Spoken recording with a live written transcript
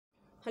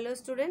Hello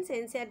students,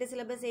 NCERT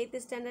syllabus 8th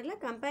standard la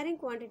comparing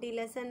quantity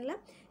lesson la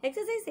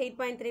exercise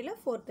 8.3 la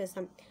 4th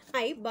sum.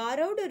 I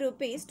borrowed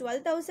rupees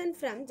 12,000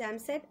 from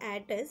Jamset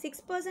at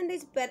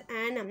 6% per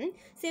annum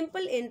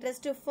simple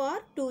interest for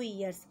 2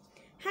 years.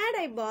 Had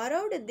I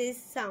borrowed this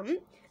sum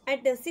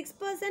at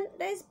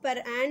 6% per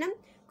annum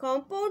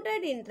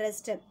compounded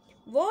interest,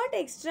 what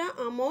extra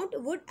amount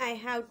would I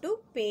have to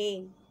pay?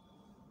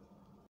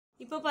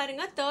 இப்போ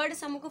பாருங்க third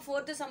சம்முக்கு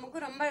fourth சம்முக்கு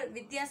ரொம்ப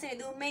வித்தியாசம்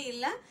எதுவுமே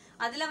இல்ல.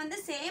 அதுல வந்து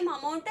same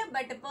amount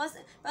but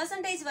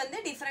percentage வந்து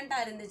டிஃபரண்டா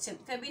இருந்துச்சு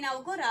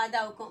ஃபெபினாவுக்கும்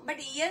ராதாவுக்கும்.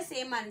 பட் இயர்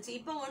சேமா இருந்துச்சு.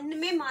 இப்போ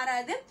ஒண்ணுமே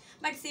மாறாது.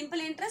 But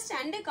simple interest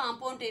and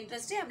compound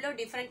interest எவ்வளவு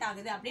டிஃபரண்ட்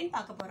ஆகுது அப்படின்னு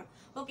பார்க்க போறோம்.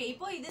 ஓகே,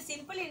 இப்போ இது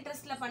சிம்பிள்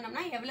இன்ட்ரெஸ்ட்ல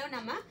பண்ணோம்னா எவ்வளவு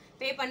நம்ம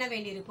பே பண்ண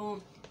வேண்டியிருக்கும்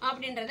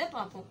அப்படின்றத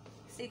பார்ப்போம்.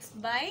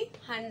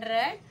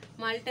 6/100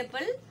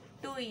 மல்டிபிள்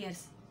 2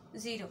 years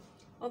 0.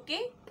 ஓகே,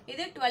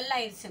 இது 12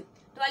 ஆயிருச்சு.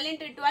 12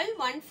 into 12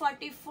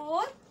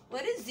 144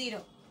 ஒரு 0.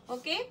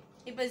 ஓகே,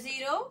 இப்போ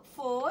 0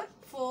 4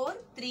 4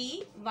 3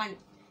 1.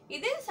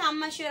 இது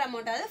சம் அஷ்யூர்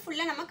அமௌண்ட், அதாவது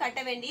ஃபுல்லா நம்ம கட்ட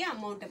வேண்டிய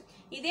அமௌண்ட்.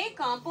 இதே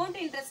காம்பவுண்ட்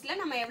இன்ட்ரெஸ்ட்ல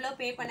நம்ம எவ்வளவு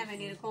பே பண்ண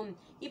வேண்டியிருக்கும்?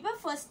 இப்போ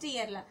ஃபர்ஸ்ட்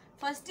இயர்ல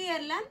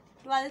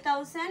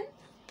 12,000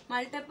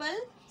 மல்டிபிள்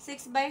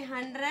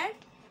 6/100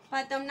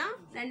 பார்த்தோம்னா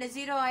 2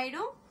 0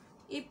 ஆயிடும்.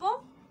 இப்போ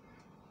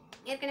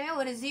ஏற்கனவே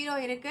ஒரு 0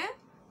 இருக்கு.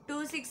 2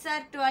 6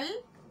 are 12,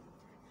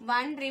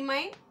 1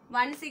 remain,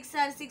 1 6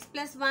 are 6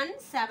 plus 1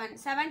 7,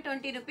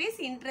 720 rupees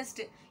interest.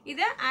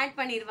 இதை ஆட்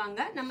பண்ணிடுவாங்க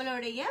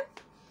நம்மளுடைய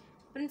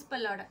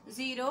பிரின்சிபலோட.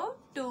 0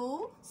 2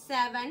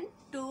 7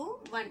 2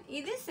 1.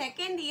 இது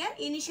second year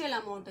initial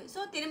amount. So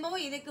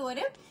திரும்பவும் இதுக்கு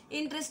ஒரு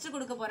இன்ட்ரெஸ்ட்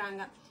கொடுக்க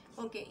போறாங்க.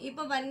 ஓகே,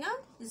 இப்போ பாருங்க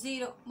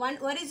 0 1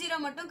 ஒரு 0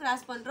 மட்டும்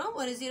கிராஸ் பண்றோம்.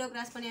 ஒரு 0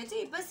 கிராஸ் பண்ணியாச்சு.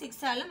 இப்போ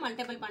 6 ஆல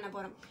மல்டிபிள் பண்ண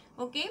போறோம்.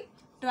 ஓகே,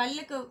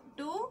 12க்கு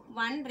 2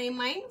 1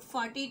 ரிமைன்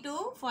 42,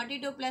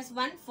 42 plus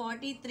 1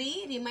 43,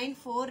 ரிமைன்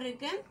 4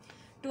 இருக்கு.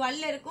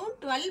 12 இருக்கும்.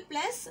 12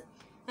 plus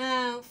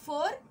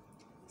 4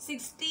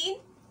 16,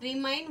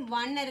 ரிமைன்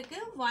 1 இருக்கு.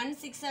 1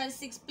 6 are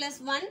 6 plus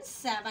 1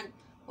 7.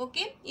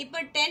 ஓகே, இப்போ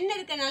 10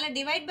 இருக்கனால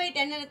டிவைட் பை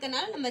 10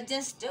 இருக்கனால நம்ம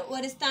ஜஸ்ட்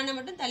ஒரு ஸ்தானம்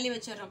மட்டும் தள்ளி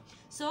வச்சிடறோம்.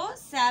 ஸோ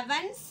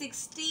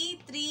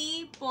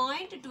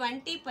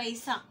 763.20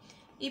 பைசா.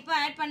 இப்போ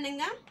ஆட்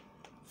பண்ணுங்க.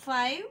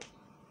 5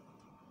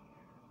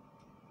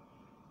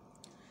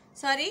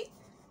 சாரி,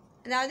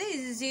 அதாவது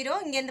இது 0,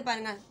 இங்கேருந்து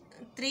பாருங்க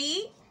 3,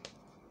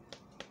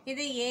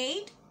 இது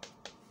 8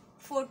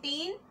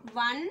 14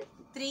 1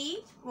 3.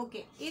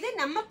 ஓகே, இது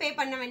நம்ம பே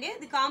பண்ண வேண்டிய,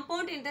 இது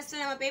காம்பவுண்ட்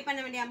இன்ட்ரெஸ்ட்ல நம்ம பே பண்ண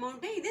வேண்டிய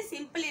அமௌண்ட். இது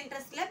சிம்பிள்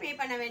இன்ட்ரெஸ்ட்ல பே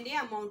பண்ண வேண்டிய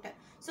அமௌண்ட்.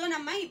 ஸோ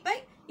நம்ம இப்போ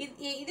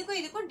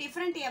இதுக்கும்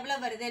டிஃபரெண்ட்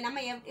எவ்வளவு வருது, நம்ம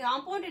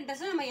காம்பவுண்ட்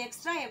இன்ட்ரெஸ்ட்ல நம்ம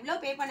எக்ஸ்ட்ரா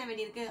எவ்வளவு பே பண்ண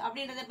வேண்டியிருக்கு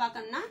அப்படின்றத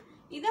பார்க்கணும்னா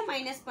இதை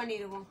மைனஸ்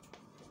பண்ணிடுவோம்.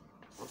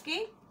 ஓகே,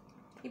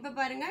 இப்போ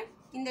பாருங்க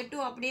இந்த 2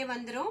 அப்படியே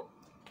வந்துடும்.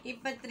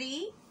 இப்போ 3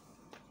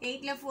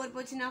 8ல 4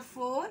 போச்சுன்னா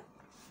 4.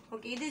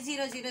 ஓகே, இது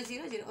 0 0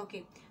 0 0. ஓகே,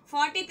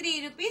 43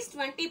 rupees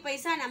 20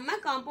 பைசா நம்ம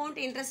காம்பவுண்ட்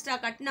இன்ட்ரெஸ்டா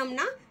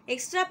கட்டணும்னா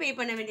எக்ஸ்ட்ரா பே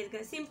பண்ண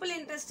வேண்டியிருக்கு. சிம்பிள்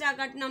இன்ட்ரெஸ்டா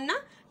கட்டணும்னா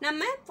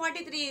நம்ம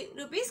 43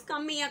 rupees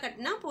கம்மியா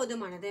கட்டினா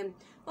போதுமானது.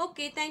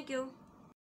 Okay, thank you.